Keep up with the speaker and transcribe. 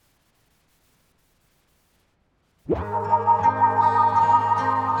This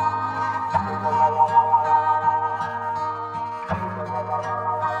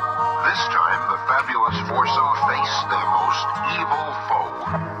time, the fabulous foursome face their most evil foe.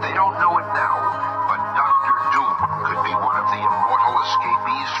 They don't know it now, but Dr. Doom could be one of the immortal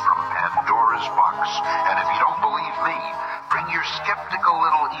escapees from Pandora's box. And if you don't believe me, bring your skeptical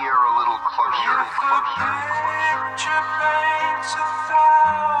little ear a little closer and closer and closer. Picture paints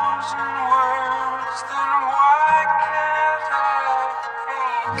 1,000 words, then why can't I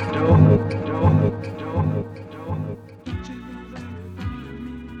paint?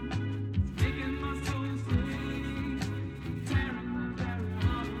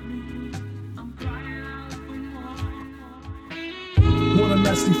 What a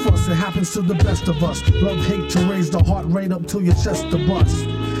messy fuss, it happens to the best of us. Love, hate to raise the heart rate up till your chest to bust.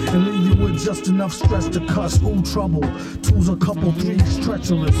 And leave you with just enough stress to cuss. Ooh, trouble. Two's a couple, three's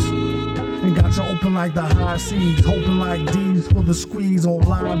treacherous. And got you open like the high seas. Hoping like D's for the squeeze on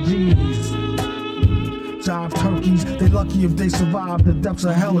live G's. Jive turkeys, they lucky if they survive. The depths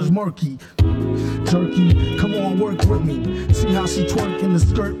of hell is murky. Jerky, come on, work with me. See how she twerk in the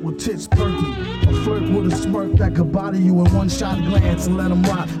skirt with tits perky. A flirt with a smirk that could body you in one shot glance and let them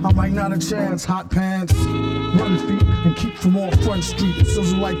rot. I'm like, not a chance, hot pants. Run feet and keep from off Front Street. It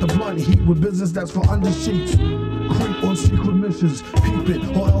sizzle like the blunt heat with business that's for under sheets. Creep on secret missions, peep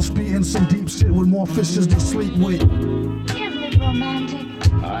it, or else be in some deep shit with more fishes to sleep with. Isn't it romantic?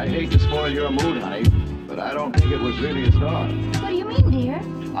 I hate to spoil your mood, honey, but I don't think it was really a star. What do you mean, dear?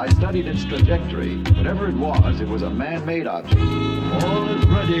 I studied its trajectory. Whatever it was a man-made object. All is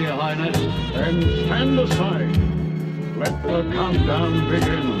ready, Your Highness. Then stand aside. Let the countdown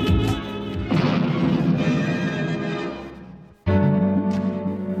begin.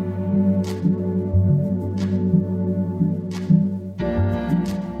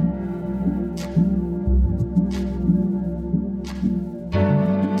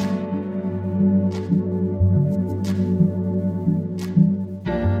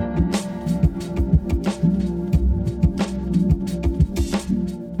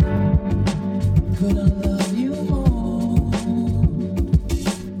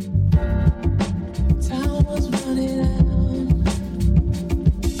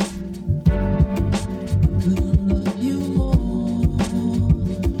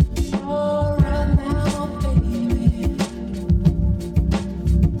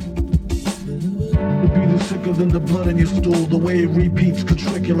 Than the blood in your stool, the way it repeats could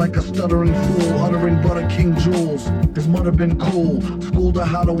trick you like a stuttering fool, uttering Butter King jewels. His mother been cool, schooled her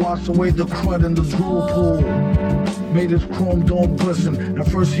how to wash away the crud in the drool pool. Made his chrome dome glisten. At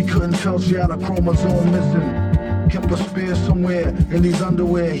first he couldn't tell she had a chromosome missing. Kept a spare somewhere in these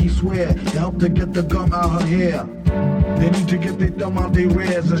underwear. He swear he helped her get the gum out her hair. They need to get their thumb out their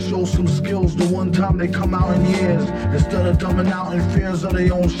rears and show some skills the one time they come out in years. Instead of dumbing out in fears of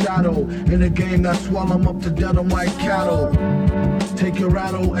their own shadow. In a game that swell them up to dead them like cattle. Take your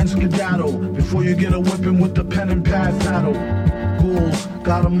rattle and skedaddle before you get a whipping with the pen and pad paddle. Ghouls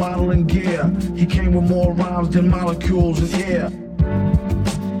got a model in gear. He came with more rhymes than molecules in air.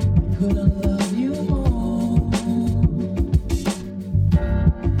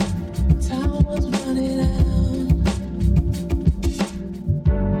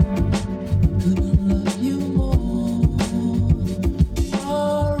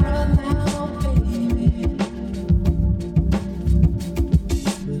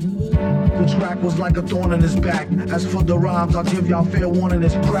 Was like a thorn in his back. As for the rhymes, I'll give y'all fair warning,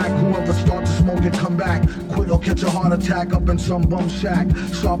 it's crack. Whoever start to smoke it, come back. Quit or catch a heart attack up in some bum shack.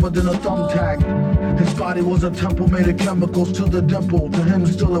 Sharper than a thumbtack. His body was a temple made of chemicals to the dimple. To him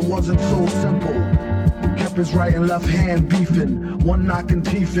still it wasn't so simple. Kept his right and left hand beefing. One knocking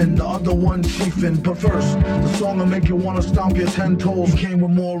teeth in, the other one chiefing. But first, the song will make you wanna stomp your 10 toes. Came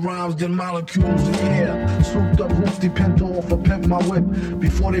with more rhymes than molecules in air. Swooped up hoopty pinto off a pimp my whip.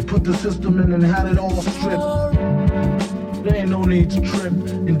 Before they put the system in and had it all stripped. There ain't no need to trip.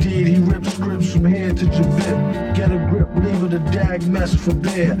 Indeed, he ripped scripts from here to Jabit. Get a grip, leave it a dag mess for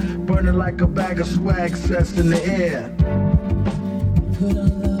bear. Burning like a bag of swag sets in the air.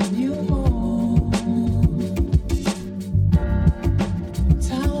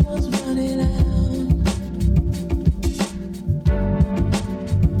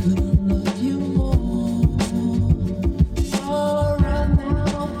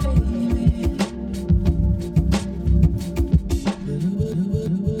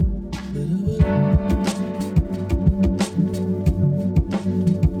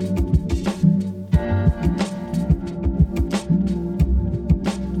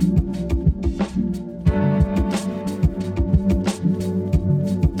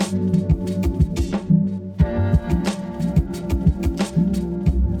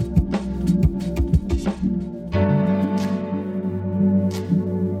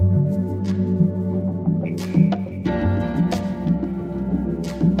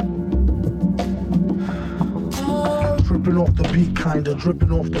 Ripping off the beat kinda,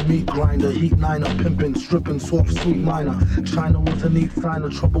 dripping off the meat grinder. Heat niner, pimpin', stripping, soft, sweet minor. China was a neat sign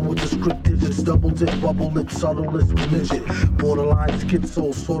of trouble with the script digits. Double dip, bubble lip, subtle list, midget. Borderline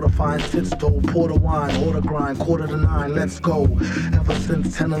schizo, sorta fine, sits though. Porter wine, order grind, 8:45, let's go. Ever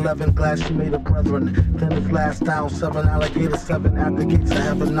since 10-11, glad she made a brethren. Then it's last down, 7 alligator, 7 at the gates of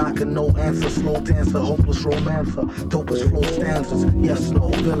heaven, knocking, no answer. Slow dancer, hopeless romancer. Dopest flow stanzas, yes, no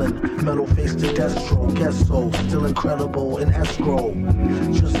villain. Metal face to Destro, guess so. Still incredible in escrow.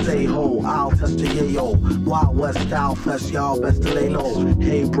 Just say ho, I'll test the yayo. Wild West style fest, y'all best to lay low.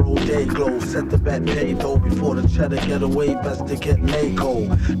 Hey bro, day glow, set the bet, pay though. Before the cheddar get away, best to get Mako.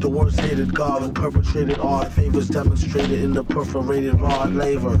 The worst hated god who perpetrated odd favors demonstrated in the perforated rod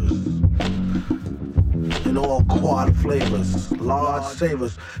lavers. In all quad flavors, large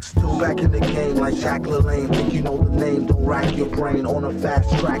savers. Still back in the game like Jack LaLanne. Think you know the name, don't rack your brain. On a fast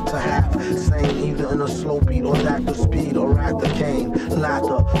track to have sane, either in a slow beat or that the speed or at the cane.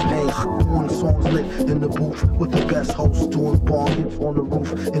 Laughter, pain, doing songs lit in the booth with the best host. Doing bong hits on the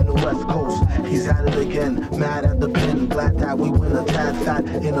roof in the West Coast. He's at it again, mad at the pen. Glad that we win a tad fat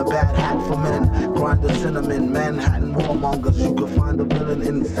in a bad hat for men. Grind the cinnamon, Manhattan warmongers. You can find the villain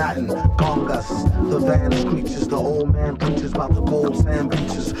in satin. Gongas, the van screeches. The old man preaches about the gold sand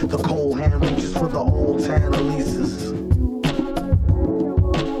beaches. The cold hand reaches for the old tan Elises.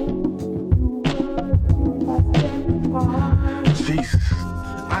 Jesus,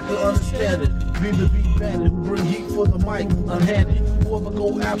 I can understand it. Be the beat bandit who bring heat for the mic, unhanded. Whoever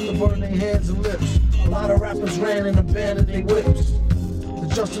go after burn their hands and lips. A lot of rappers ran and abandoned their whips.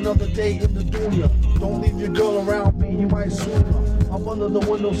 It's just another day in the dunya. Don't leave your girl around me, you might swoon her. I'm under the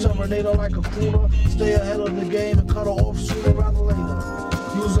window, serenade her like a crooner. Stay ahead of the game and cut her off sooner rather later.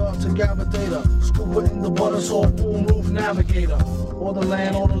 Use her to gravitate her. Scoop her in the butter soft moon roof navigator. Or the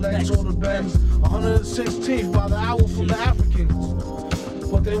land, or the legs, or the bends. 116th by the hour from the Africans.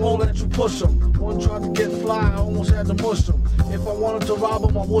 But they won't let you push them. One tried to get fly, I almost had to mush them. If I wanted to rob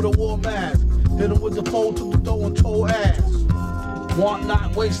them, I would've wore a mask. Hit them with the pole, took the dough and told ass. Want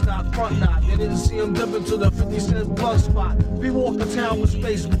not, waste not, front not. They didn't see him dip into the 50-cent blood spot. We walk the town with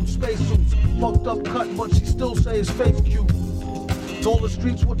space boots, space suits. Fucked up cut, but she still say his face cute. Told the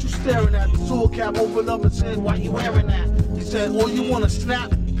streets what you staring at. The sewer cap opened up and said, why you wearing that? He said, oh, you wanna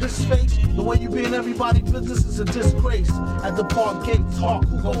snap? Piss face? The way you be in everybody's business is a disgrace. At the park gate, talk,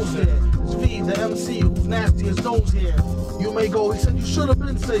 who goes there? It's V, the MC, who's nasty as nose hair. You may go, he said you should have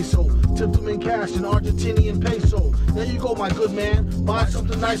been say so. Tipped him in cash in Argentinian peso. There you go, my good man. Buy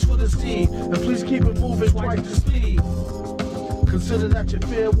something nice for the seed. And please keep it moving twice the speed. Consider that your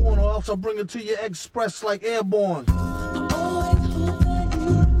fair warn, or else I'll bring it to you express like airborne.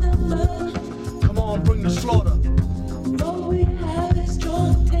 Come on, bring the slaughter. All we have is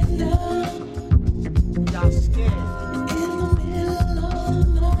strong tender. Y'all scared. In the middle of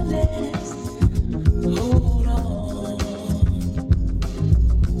my nest. Hold on.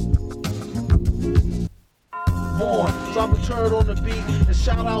 Born, drop a turd on the beat and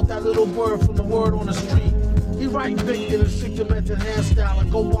shout out that little bird from the word on the street. He right big in a sick demented hairstyle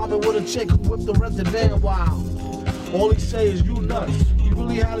and go bombing with a chick who whipped the rented van wild. All he say is you nuts. You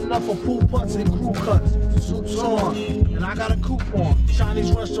really had enough of pool putts and crew cuts. Soup's on, and I got a coupon.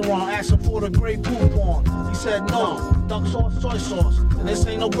 Chinese restaurant asking for the great coupon. He said no, duck sauce, soy sauce. And this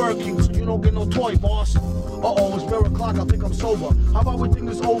ain't no Burger King, so you don't get no toy, boss. Uh-oh, it's bare o'clock, I think I'm sober. How about we think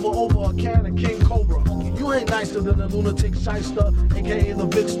this over a can of King Cobra? You ain't nicer than the lunatic shyster, aka the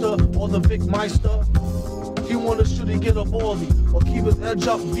Vicster or the Vic Meister. He wonder should he get a baldy or keep his edge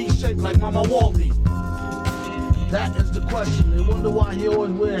up V-shaped like Mama Waldy. That is the question. They wonder why he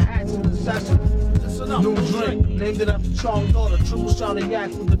always wear hats in the session. Listen up. New drink, named it after Charles' daughter. Triple shot of yak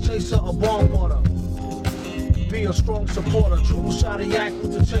with the chaser of bomb water. Be a strong supporter. Triple shot of yak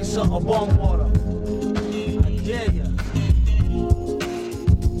with the chaser of bomb water. I dare ya.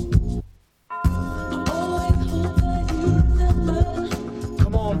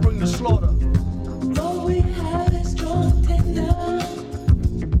 Come on, bring the slaughter. All we have is strong tender.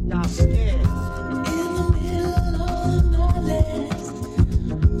 Y'all scared.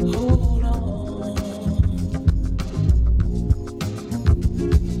 Hold on.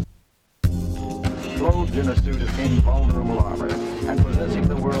 Clothed in a suit of invulnerable armor and possessing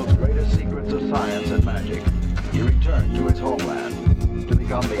the world's greatest secrets of science and magic, he returned to his homeland to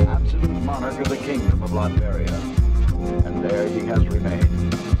become the absolute monarch of the kingdom of Latveria. And there he has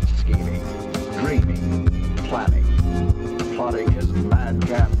remained, scheming, dreaming, planning, plotting his mad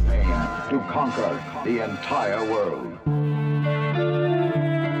campaign to conquer the entire world.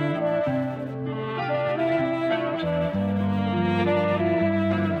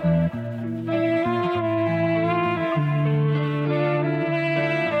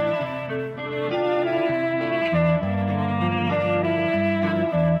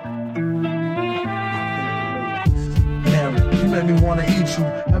 you.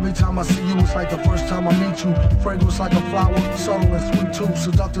 Every time I see you, it's like the first time I meet you. Fragrance like a flower, subtle and sweet too.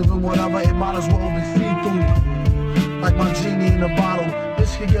 Seductive and whatever, it might as well be see-through. Like my genie in a bottle.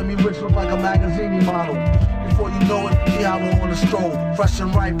 This can get me rich, look like a magazine model. Before you know it, we out on a stroll. Fresh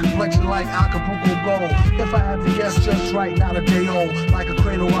and ripe, complexion like Acapulco gold. If I had to guess just right, not a day old. Like a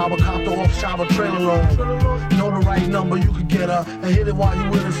cradle robber, copter off shower trailer roll. Know the right number, you could get her. And hit it while you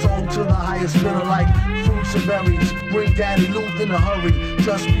with it, sold to the highest bidder. Like fruits and berries, bring daddy loot in a hurry.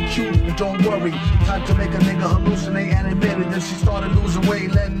 Just be cute and don't worry. Time to make a nigga hallucinate and admit it. Then she started losing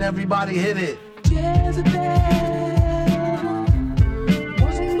weight, letting everybody hit it. Jezebel.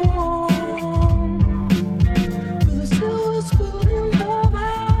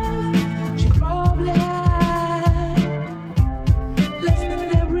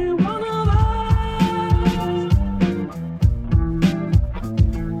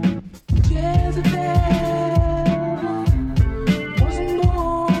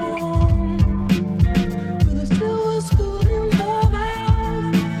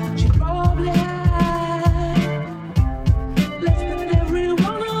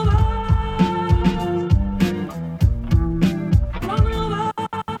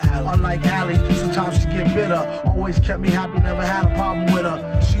 Always kept me happy, never had a problem with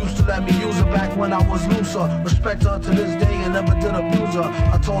her. She used to let me use her back when I was looser. Respect her to this day and never did abuse her.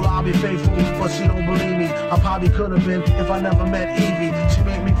 I told her I'll be faithful, but she don't believe me. I probably could have been if I never met Evie. She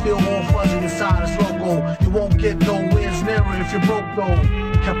made me feel all fuzzy inside this logo. You won't get nowhere near her if you're broke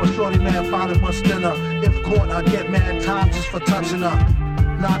though. Kept a shorty man, found it much thinner. If caught, I get mad time just for touching her.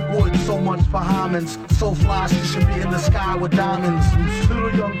 Knock wood, so much for Hammonds. So fly, she should be in the sky with diamonds.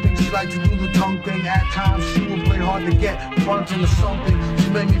 Little young thing, she like to do the tongue thing. At times, she would play hard to get, fronting or something. She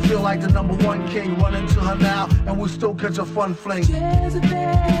made me feel like the #1 king. Run into her now, and we still catch a fun fling.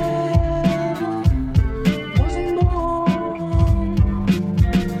 Jezebel.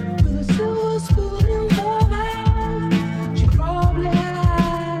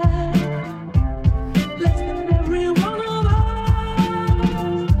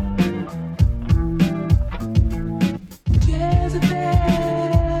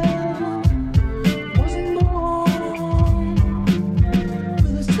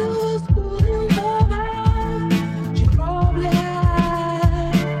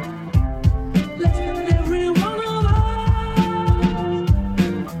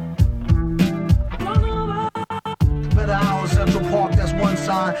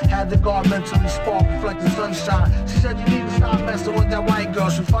 Had the guard mentally spark, reflecting sunshine. She said you need to stop messing with that white girl.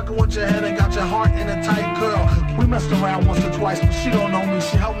 She fucking with your head and got your heart in a tight curl. We messed around once or twice, but she don't know me.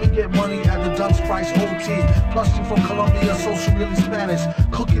 She helped me get money at the Dunk's Price OT. Plus she from Colombia, so she really Spanish.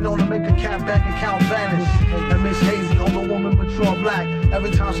 Cooking on to make a cat bank account vanish. And Miss Hazy, older woman, mature black.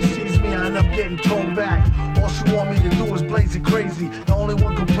 Every time she sees me, I end up getting towed back. All she want me to do is blaze it crazy. The only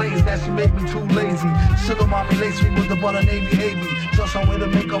one complains that she made me too lazy. Sugar mommy laced me with the butter Navy Navy. Just some way to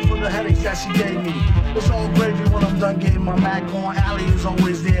make up for the headaches that she gave me. It's all gravy when I'm done getting my Mac on. Allie is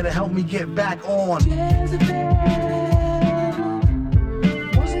always there to help me get back on. Jezebel.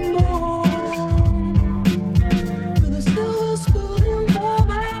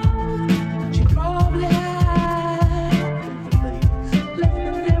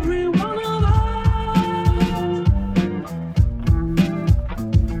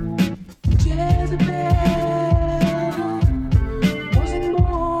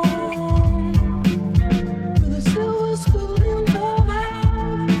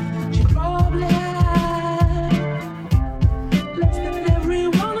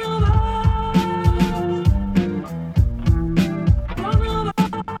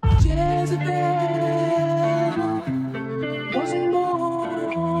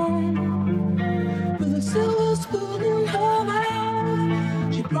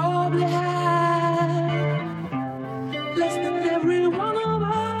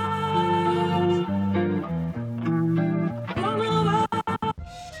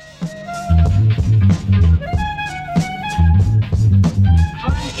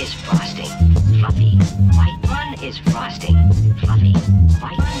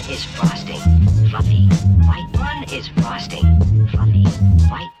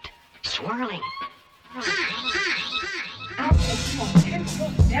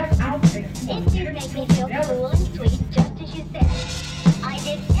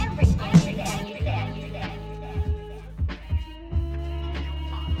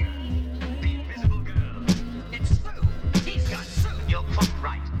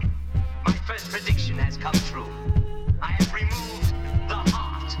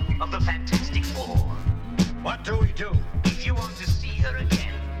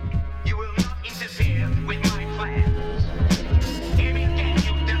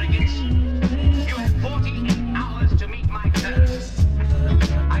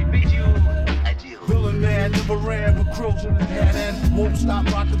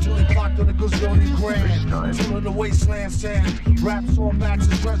 time. Filling the wasteland sand. Raps on backs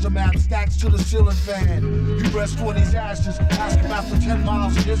and treasure maps. Stacks to the ceiling fan. You rest on these ashes. Ask him after 10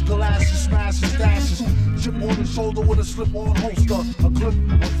 miles in his galoshes. Smash his dashes. Chip on his shoulder with a slip-on holster. A clip,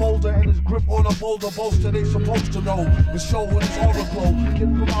 a folder, and his grip on a boulder bolster. They supposed to know. The show with his aura glow. Get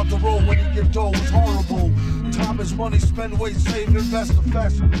him out the road when he get dough. It's horrible. Time is money. Spend, wait, save, invest, the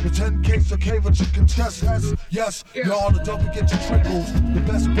fest. The 10K's a cave of chicken chest. Yes, y'all the double get your trickles. The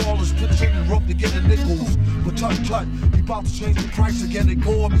best ballers pitch in and rope to get the nickels. But tut, he about to change the price again. They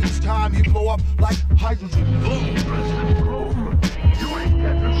go up each time he blow up like hydrogen. Boom, President Grove. You ain't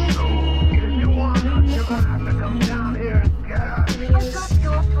getting so. If you want us, you're gonna have to come down here and get us. I've got to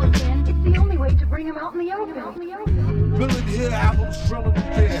go up to him, Ben. It's the only way to bring him out in the open. Villain here, albums drilling the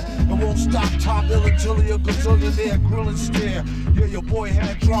fair. And won't stop top ill until he a gazillionaire. Grill and stare. Yeah, your boy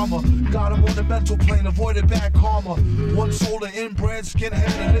had drama. Got him on the mental plane, avoided bad karma. One sold an inbred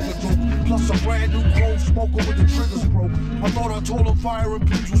skinhead and nigga dope. Plus a brand new chrome smoker with the triggers broke. I thought I told him fire and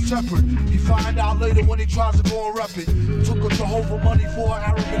peace was separate. He find out later when he tries to go and rep it. Took a Jehovah money for an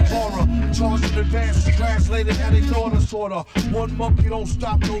Arabic Torah. Charged in advance, translated and ignored us sorta. One monkey don't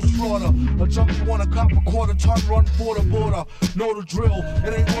stop, no slaughter. A junkie wanna cop a quarter ton, run for the border. Know the drill,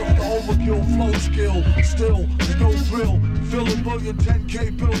 it ain't worth the overkill. Flow skill, still, there's no thrill. Filling million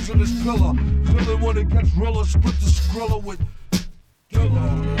 10K bills in this pillar. Feeling when it gets realer, split the skrilla with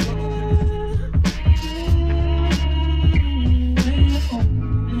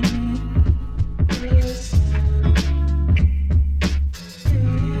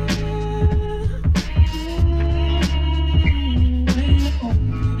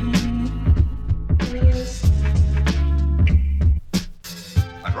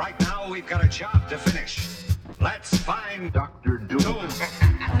But right now we've got a job to finish. Let's find Dr. Doom.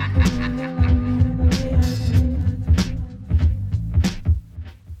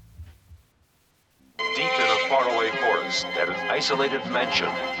 Deep in a faraway forest, at an isolated mansion,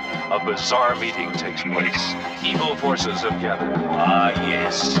 a bizarre meeting takes place. Evil forces have gathered. Ah,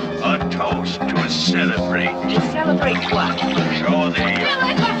 yes. A toast to celebrate. To celebrate what? Show the...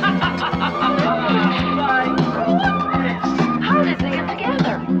 How did they get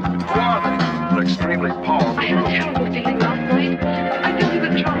together? Who are they? They're extremely powerful. I had a terrible feeling last night. I felt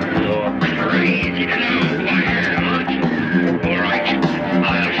even stronger. You're crazy to know who I am, aren't you? All right.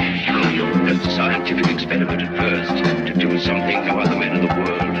 I'll show you a scientific experiment at first to do something no other men in the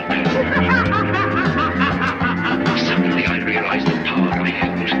world know. Suddenly I realized the power I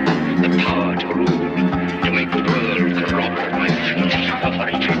held. The power to rule. To make the world corrupt my feet.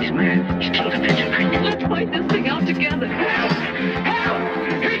 Sorry, Chinese man. Still the pigeon. Let's fight this thing out together. Help!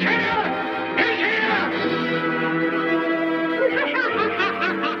 He's here! He's here!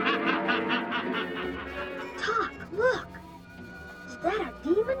 Doc, look. Is that a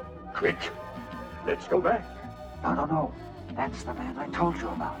demon? Quick, let's go back. No. That's the man I told you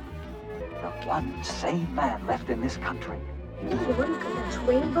about. The one sane man left in this country. The one who conducts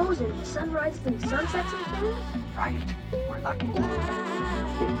rainbows and sunrises and sunsets and things? Right. We're lucky.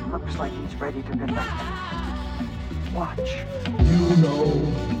 It looks like he's ready to conduct. Watch. You know,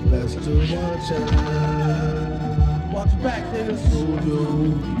 let's do watch out. Watch back, niggas. So you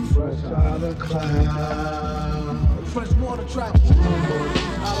be fresh out of cloud. Fresh water travel.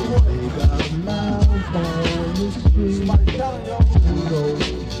 Out of water. They got a mouth on the street. Somebody telling y'all. You know,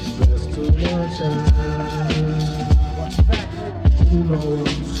 let's do watch out. Watch back, niggas. Who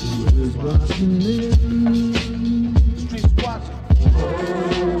knows who is watching in? Streets watching. Oh,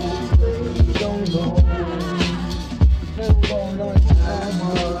 they don't know.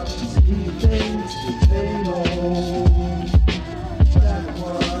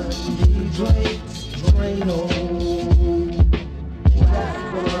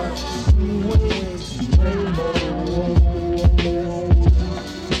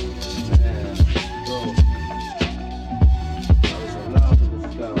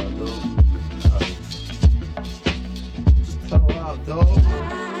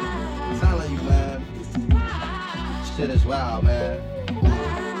 Shit is wild, man.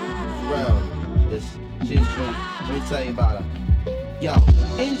 Bro, she's true. Let me tell you about her. Yo,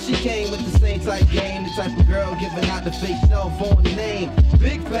 and she came with the same type game, the type of girl giving out the fake cell phone name.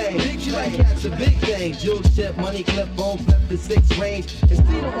 Big fame, she like catch a big thing. Jewel chip, money clip, bone flip the 6 range. And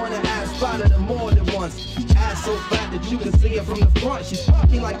see the on the ass, spotted her more than once. Ass so fat that you can see her from the front. She's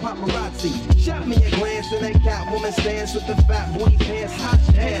parking like paparazzi. Shot me a glance and that Catwoman stands with the fat booty pants. Hot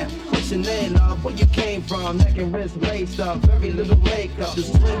damn, what's your name, love? Where you came from? Neck and wrist laced up, very little makeup. The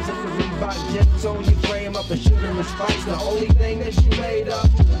slims of the Reebok gym tone you frame up, and sugar and spice. The only thing that you made up.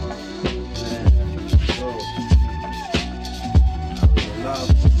 Man, I was in love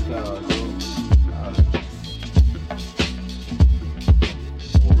with this girl, dude.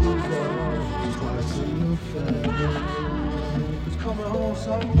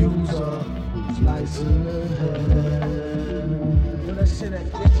 user who's nice in the head. When that shit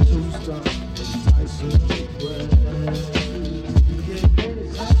at that juicer, enticing the bread. You get paid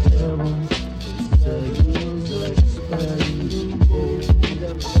as a hero. Say you was expendable.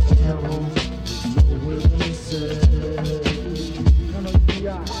 Never hero. No way to say. None of the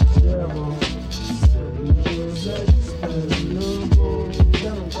zero. Say you was expendable.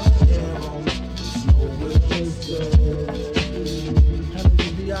 Never hero. No way to say.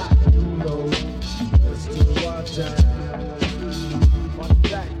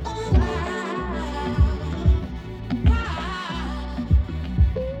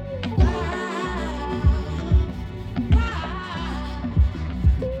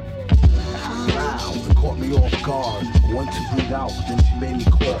 Went to breathe out, but then she made me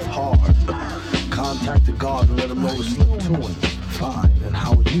cough hard. Contacted God and let him know to slip to him. Fine, and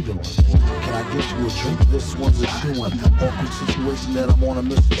how are you doing? Can I get you a drink? This one's a shoe-in. Awkward situation that I'm on a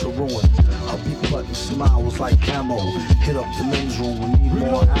mission to ruin. Her big button smile was like camo. Hit up the men's room, we need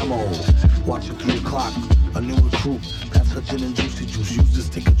more ammo. Watch at 3 o'clock, a new recruit. That's her gin and juicy juice. Use this,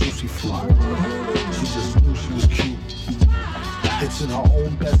 take a juicy fruit. She just knew she was cute. It's in her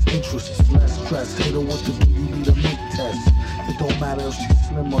own best interest, it's less stress. Hit her with the do you need a make test. It don't matter if she's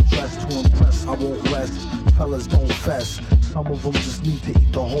slim or dressed to impress. I won't rest, fellas don't fess. Some of them just need to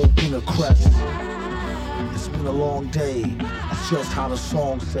eat the whole dinner crest. It's been a long day, it's just how the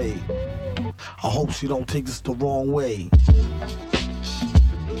songs say. I hope she don't take this the wrong way.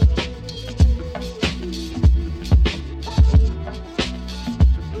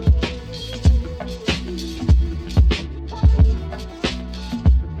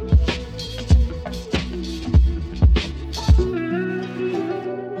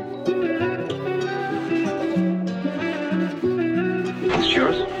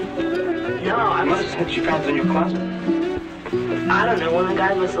 She found in your closet? I don't know, one of the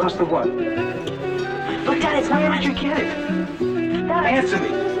guys must have what? Look, Dad, it's where did you get it? Dad, answer me.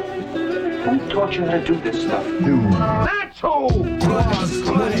 Who taught you how to do this stuff? You. That's who! Claus,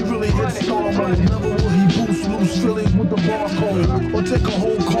 when he really hits star mode, never will he boost loose feelings with the barcode. Or take a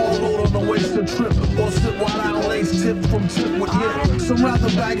whole carload on the wasted trip. Or sit while I lace tip from tip with yeah. Some rather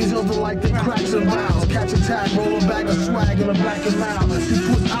baggies, other like they cracks and rounds. Catch a tag, roll a bag of swag in the back and mouth. He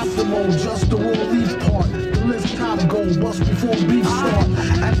put optimal, just the raw leaf part. The list top go, bust before beef start.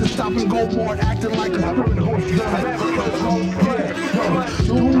 At the stop and go board, acting like a spirit horse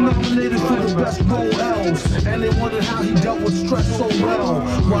so who nominated for the best role else? And they wondered how he dealt with stress so well.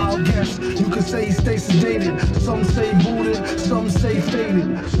 Wild guess, you could say he stays sedated. Some say booted, some say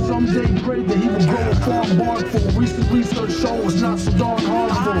faded. Some day prayed that he would grow a farm bark for. Recent research shows it's not so darn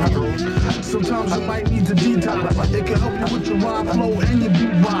harmful. Sometimes you might need to detox. It can help you with your rhyme flow and your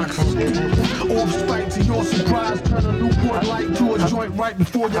beatbox. Off spike to your surprise, turn a Newport light to a joint right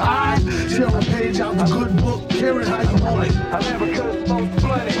before your eyes. Share a page out the good book, hear it how you want it. I never could smoke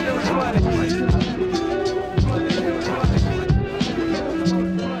plenty.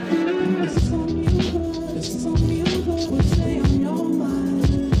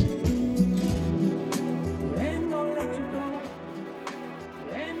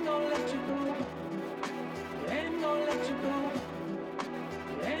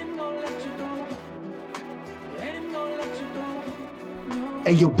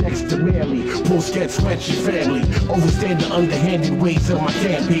 Ayo, Dexter Manley, Post gets wretched family. Overstand the underhanded ways of my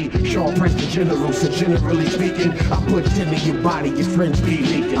campaign. Sean Preston General, so generally speaking, I put 10 in your body, your friends be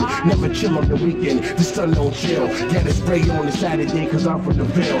leaking. Never chill on the weekend, the sun don't chill. Got a spray on the Saturday, cause I'm from the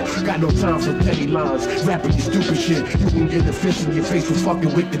Ville. Got no time for petty lines, rapping your stupid shit. You can get a fist in your face for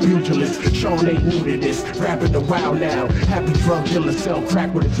fucking with the pugilist. Sean ain't new to this, rapping a while now. Happy drug dealer, sell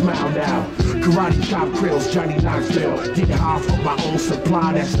crack with a smile now. Karate chop krills, Johnny Knoxville. Get high from my own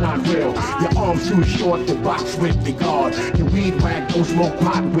supply, that's not real. Your arms too short to box with the guard. Your weed whack, don't smoke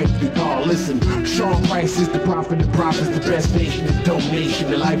pot with the guard. Listen, Sean Price is the prophet, the prophet's the best nation, the dope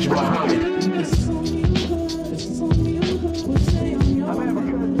nation, Elijah Muhammad.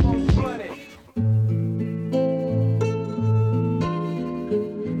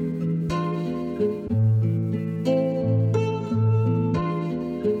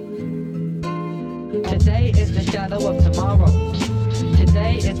 Today is the shadow of tomorrow.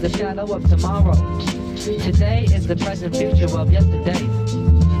 Today is the shadow of tomorrow. Today is the present future of yesterday.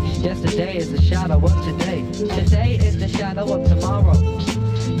 Yesterday is the shadow of today. Today is the shadow of tomorrow.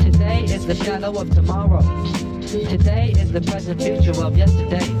 Today is the shadow of tomorrow. Today is the present future of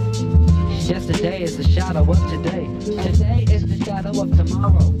yesterday. Yesterday is the shadow of today. Today is the shadow of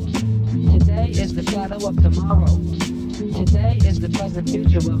tomorrow. Today is the shadow of tomorrow. Today is the present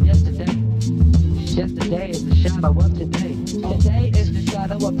future of yesterday. Yesterday is the shadow of today. Today is the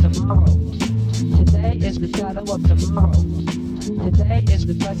shadow of tomorrow. Today is the shadow of tomorrow. Today is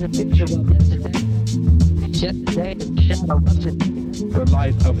the present picture of yesterday. Yesterday is the shadow of today. The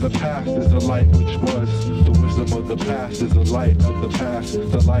light of the past is the light which was. The wisdom of the past is the light of the past.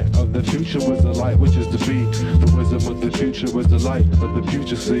 The light of the future was the light which is to be. The wisdom of the future was the light of the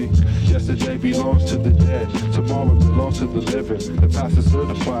future, see. Yesterday belongs to the dead. Tomorrow belongs to the living. The past is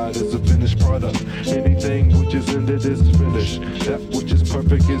certified as a finished product. Anything which is ended is finished. That which is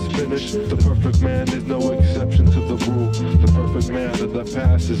perfect is finished. The perfect man is no exception to the rule. The perfect man of the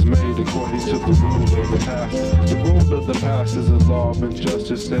past is made according to the rule of the past. The rule of the past is a law of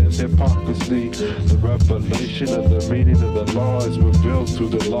injustice and hypocrisy. The revelation of the meaning of the law is revealed through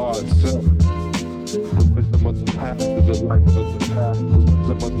the law itself. The wisdom of the past is the light of the past. The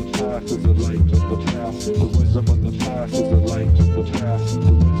wisdom of the past is the light of the past. The wisdom of the past is the light of the past.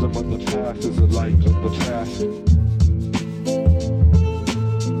 The wisdom of the past is the light of the past.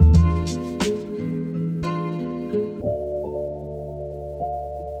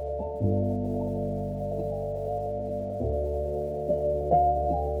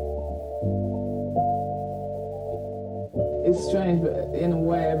 It's strange, but in a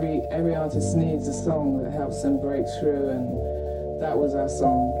way, every artist needs a song that helps them break through, and that was our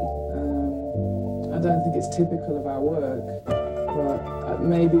song. I don't think it's typical of our work, but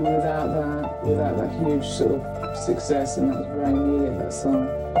maybe without that huge sort of success, and that was very needed, that song,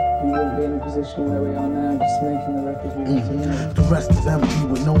 we wouldn't be in the position where we are now, just making the records we want to make. The rest is empty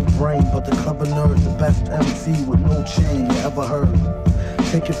with no brain, but the clever nerd, the best MC with no chain you ever heard.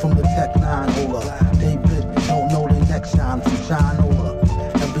 Take it from the Tech 9 Ola. They bit, don't know they neck shine from Shinola.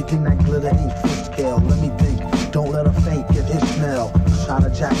 Everything that glitter ain't fish scale. Let me think, don't let her faint, get Ishmael. Shot a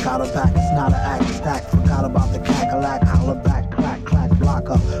jack out of back, it's not an act stack. Forgot about the cackalack, holler back, clack, clack,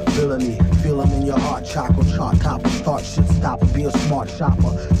 blocker. Villainy, feel them in your heart, chocolate chart topper. Start shit stopper, be a smart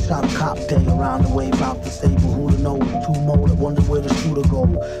shopper. Shot a cop day around the way, about to save a who to know. Two motor, wonder where the shooter go.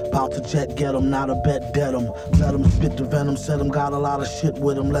 About to jet get him, not a bet dead him. Let him spit the venom, said him got a lot of shit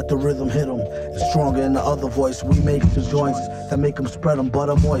with him. Let the rhythm hit him. It's stronger in the other voice. We make the joints that make them spread them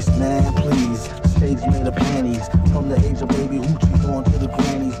butter moist, man, please. Shades made of panties. From the age of baby hoochie going to the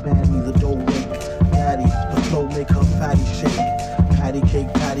grannies. Band me the dough rake. Daddy, the flow make her fatty shake. Patty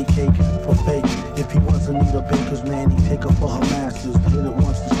cake for fake. If he wasn't need a baker's man, he'd take her for her masters. Hit it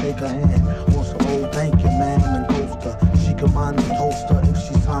once to shake her hand. Wants an old thank you, ma'am, and ghoster. She can mind the toaster if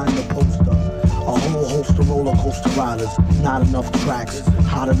she signed the poster. A whole host of roller coaster riders. Not enough tracks.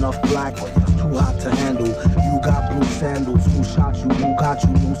 Hot enough black. Too hot to handle. You got blue sandals. Who shot you? Who got you?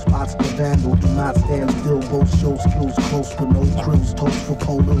 New spots to vandal. Do not stand still. Both show skills close but no krills. Toast for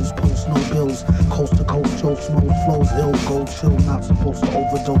polos. Post no bills. Coast to coast. Joe Smoke flows ill. Go chill. Not supposed to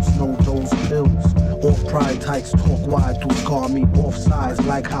overdose. No dose pills. Off pride tights. Talk wide through scar me. Off sides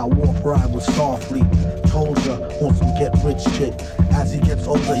like how Warp Ride with Starfleet. Told ya. Want some get rich shit. As he gets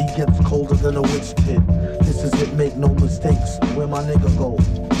older, he gets colder than a witch tit. This is it, make no mistakes. Where my nigga go?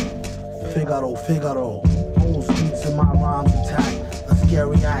 Figaro. Holes beats in my rhymes attack. A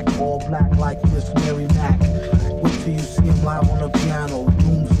scary act, all black like Miss Mary Mack. Wait till you see him live on the piano.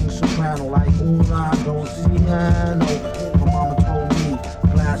 Doom sing soprano like una don't ciano. My mama told me,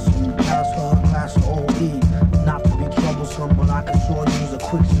 glass him, pass her a glass of OE. Not to be troublesome, but I can sure use a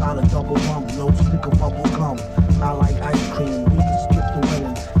quick shot of double rum. No stick of bubble gum. I like ice cream, we can skip the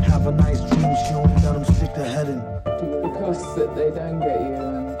wedding. Have a nice dream, she only let him stick the head in. Because that they don't get you,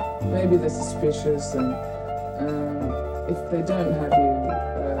 and maybe they're suspicious, and if they don't have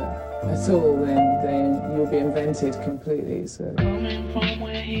you at all, then you'll be invented completely. So. Coming from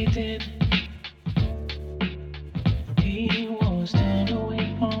where he did, he was turned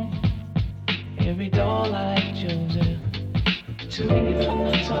away from every door like Joseph, to even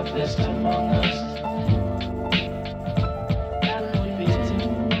the toughest among us.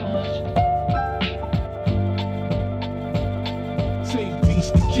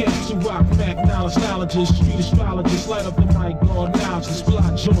 Rock Mac, knowledge, street astrologists, light up the mic, guard knowledge,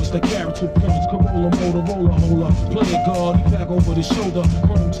 fly joints that carry 2 points, Corolla, Motorola, hola, play it guard, he back over the shoulder,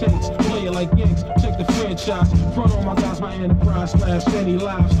 chrome takes, play it like Yanks, check the franchise, front on my guys, my enterprise, smash any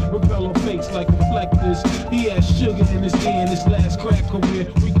lives, repeller fakes like reflectors, he has sugar in his ear in his last crack career,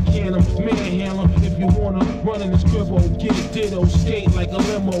 we can can him, manhandle him, if you wanna, run in his cribbo, get it ditto, skate like a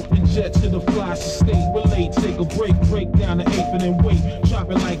limo, and jet to the fly state, relate, take a break down the eighth and then wait, drop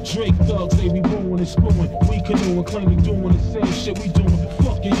it like Drake thugs, they be booing and screwing. We canoeing, claiming doing the same shit we doing.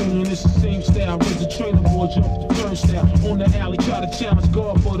 Fuck Soviet Union, it's the same style. Raise a trailer boy, jump the turnstile. On the alley, try to challenge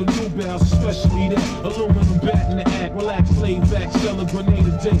God for the new bells, especially that aluminum bat in the act. Relax, lay back, sell a grenade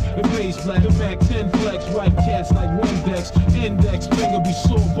a day. It pays black, the Mac 10 flex, right cats like Windex. Index, finger be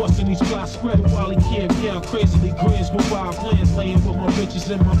sore, busting these plots spread while he can't count. Crazily grins with wild plans, laying with my bitches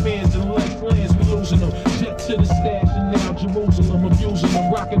in my pants and left lands, we losing them. Jet to the stash and now Jerusalem, abusing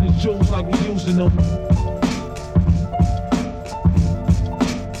them, rocking the jewels like we using them.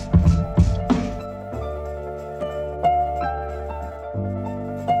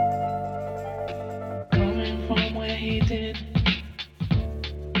 Coming from where he did,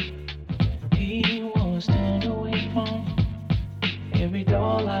 he was turned away from every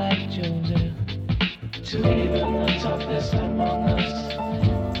door like Joseph, to even the toughest among us.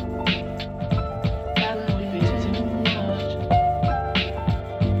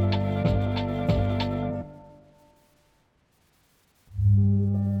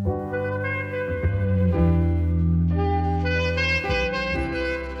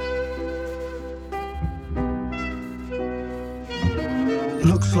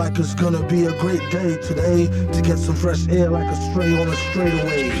 Looks like it's gonna be a great day today to get some fresh air like a stray on a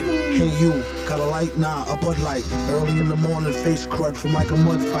straightaway. Hey you, got a light? Nah, a Bud Light. Early in the morning, face crud from like a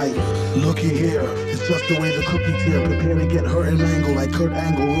mud fight. Looky here, it's just the way the cookie tear. Prepare to get hurt and mangled like Kurt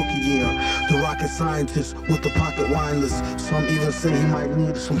Angle rookie year. The rocket scientist with the pocket wineless. Some even say he might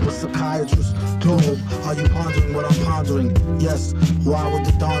need some psychiatrist. Doom, are you pondering what I'm pondering? Yes, why would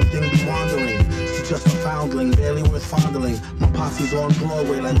the darn thing be wandering? She's just a foundling, barely worth fondling. My posse's on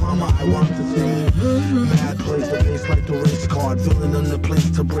Broadway like mama, I want to see. Mad plays the bass like the race card. Villain in the place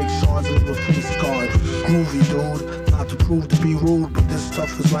to break shards and leave a face scarred. Groovy dude, not to prove to be rude, but this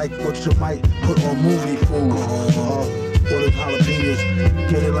stuff is like what you might put on movie food. Ordered jalapenos,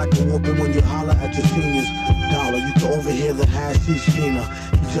 get it like a whooping when you holler at your seniors. Dollar, you can overhear the hashish fiender.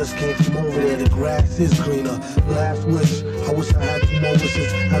 He just came from over there, the grass is greener. Last wish, I wish I had 2 more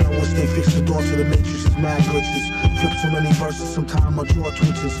wishes, and I wish they fixed the door to the matrix's mad glitches. Flip so many verses, sometime my jaw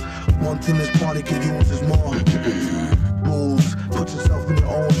twitches. One thing this party could use is more booze. Put yourself in your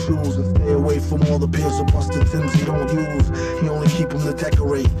own shoes and stay away from all the peers of busted Timbs he don't use. He only keep them to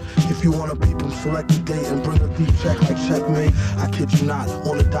decorate. If you wanna peep him, select a date and bring a deep check like checkmate. I kid you not,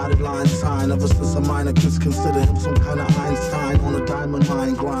 on a dotted line sign. Ever since a minor kids consider him some kind of Einstein on a diamond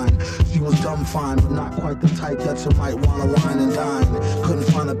mine grind. She was dumb fine, but not quite the type that you might wanna wine and dine. Couldn't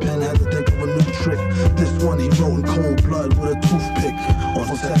find a pen, had to think of a new trick. This one he wrote in cold blood with a toothpick.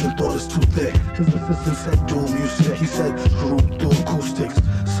 On second thought it's too thick. His assistant said, Doom, you sick. He said, Drew, do acoustics.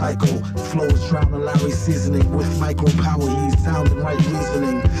 Psycho, flow is drowning Larry seasoning. With micro power, he's sounding right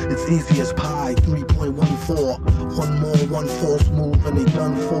reasoning. It's easy as pie, 3.14. One more, one false move, and he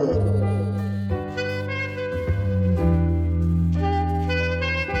done for.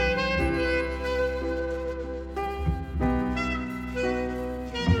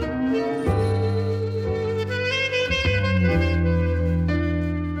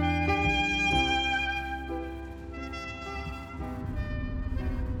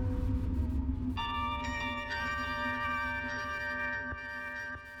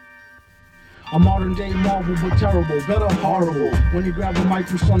 A modern day marvel, but terrible, better horrible. When he grabbed the mic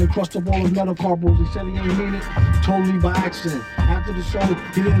from Sonny, crushed up all his metacarpals. He said he ain't mean it, totally by accident. After the show,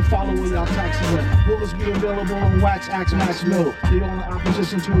 he didn't follow where y'all taxing went. Bullets be available on Wax Axe Max Mill. The only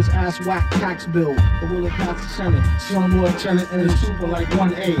opposition to his ass whack tax bill. The will it pass the Senate, some lieutenant and his super like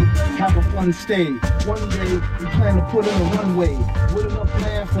 1A. Have a fun stay. One day, he plan to put in a runway. With enough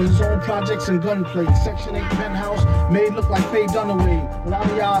land for his own projects and gunplay. Section 8 penthouse, made look like Faye Dunaway. A lot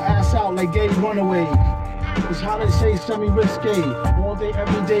of y'all ass out like gay runaway. It's how they say semi-risque. All day,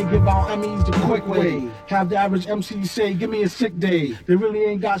 every day, give out Emmys the quick way. Have the average MC say, give me a sick day. They really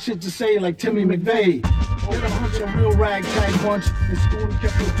ain't got shit to say like Timmy McVeigh. Get a hunch of real ragtag bunch. In school, he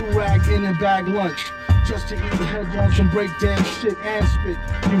kept a do-rag in and bag lunch. Just to eat head on some breakdance shit and spit.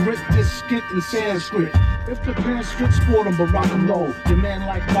 He ripped this skit in Sanskrit. If the pants fit, sport him, but rock him low. Your man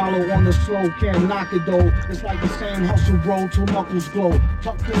like Rollo on the slow, can't knock it though. It's like the same hustle, bro, till knuckles glow.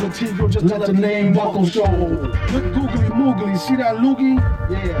 Tucked in the T-girl, just let the name Knuckles show. Look googly moogly, see that loogie?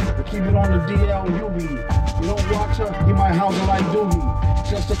 Yeah, keep it on the DL UB. You don't watch her, he might house her like Doogie.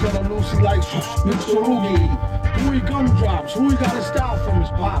 Just to cut a Lucy like Mitsurugi. Who he gumdrops, who he got his style from his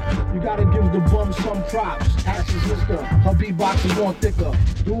pop. You gotta give the bum some props. Ask his sister, her beatbox is more thicker.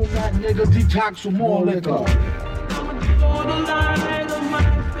 Doing that nigga detox with more liquor. On the line of my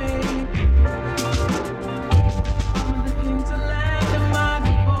fate, I'm the king to land of my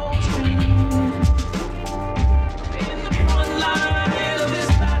devotion. In the front line of this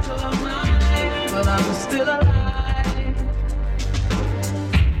battle of mine, but I'm still alive.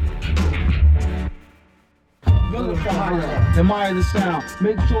 admire the sound.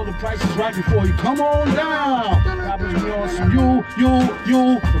 Make sure the price is right before you come on down. Rappers be on some you.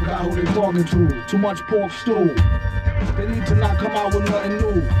 Forgot who they talking to. Too much pork stew. They need to not come out with nothing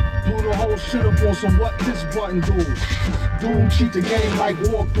new. Do the whole shit up on some what this button do. Doom cheat the game like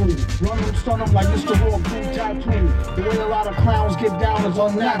walkthrough. Run them, stun them like Mr. Rock through tattoo. The way a lot of clowns get down is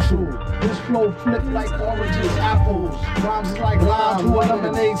unnatural. This flow flip like oranges, apples. Rhymes is like lime to a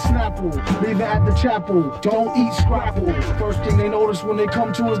lemonade snapple. Leave it at the chapel, don't eat scrapple. First thing they notice when they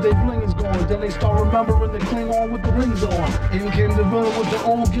come to us, they bling is gone. Then they start remembering the Klingon with the rings on. In came the villain with the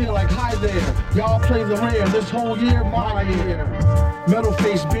old gear like hi there. Y'all play the rare, this whole year, my year. Metal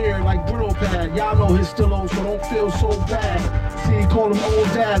face beard like brittle pad. Y'all know his still old, so don't feel so bad. See, he called him old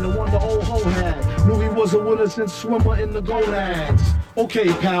dad, the one the old ho had. Knew he was a winner since swimmer in the gonads. Okay,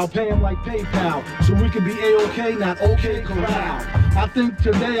 pal, pay him like PayPal, so we can be A-OK, not OK corral. I think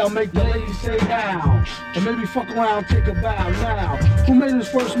today I'll make the ladies say ow, and maybe fuck around, take a bow now. Who made his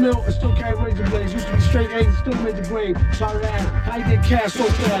first meal and still can't raise the blades? Used to be straight A's, still made the grade. Try to ask, how you get cash so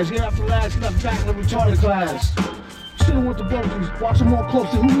fast? Year after last, left back in the retarded class. Should've went to Bokies, watch them more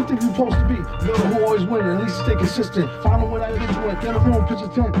closely. Who you think you supposed to be? You're the who always win, at least stay consistent. Find out where that bitch went, get a room, pitch a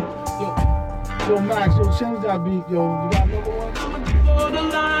tent. Yo, Max, yo, change that beat, yo. You got another one? For the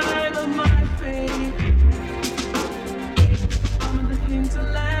line of my faith, I'm looking to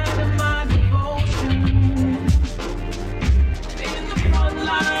land of my devotion. In the front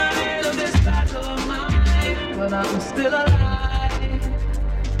line of this battle of my life, but I'm still alive.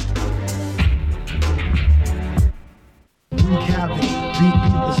 Wreak havoc,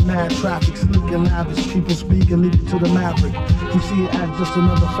 beat is mad traffic, sleek and lavish. People speak and leave it to the maverick. You see it as just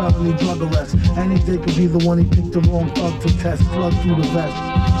another felony drug arrest. Any day could be the one he picked the wrong thug to test. Slug through the vest.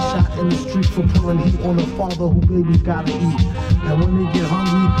 Shot in the street for pulling heat on a father who babies gotta eat. And when they get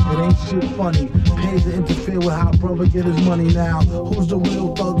hungry, it ain't shit funny. Paid to interfere with how brother get his money now. Who's the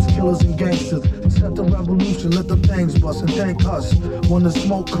real thugs, killers, and gangsters? Set the revolution, let the things bust, and thank us. When the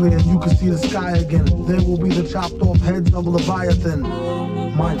smoke clear, you can see the sky again. There will be the chopped off heads of Leviathan.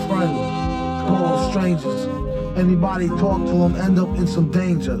 My friend, call strangers. Anybody talk to them end up in some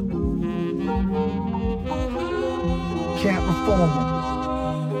danger. Can't reform them.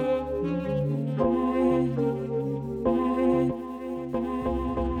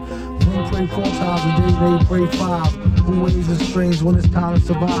 Pray 4 times a day, they pray 5. Who ways is strange when it's time to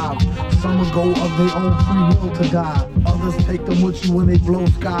survive. Some will go of their own free will to die. Others take them with you when they blow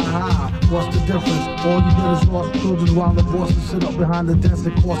sky high. What's the difference? All you get is lost children while the bosses sit up behind the desk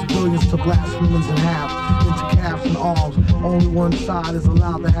that cost billions to blast humans in half. Into calves and arms. Only one side is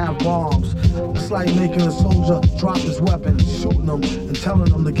allowed to have bombs. It's like making a soldier drop his weapon, shooting them and telling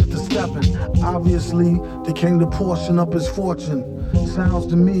them to get to stepping. Obviously, they came to portion up his fortune. Sounds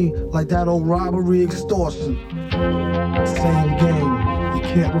to me like that old robbery extortion. Same game, you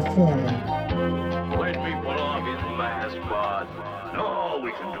can't reform them. When we pull off his last bud. No,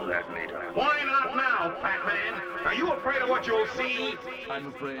 we can do that later. Why not now, Pac-Man? Are you afraid of what you'll see? I'm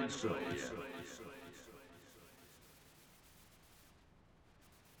afraid so, yes.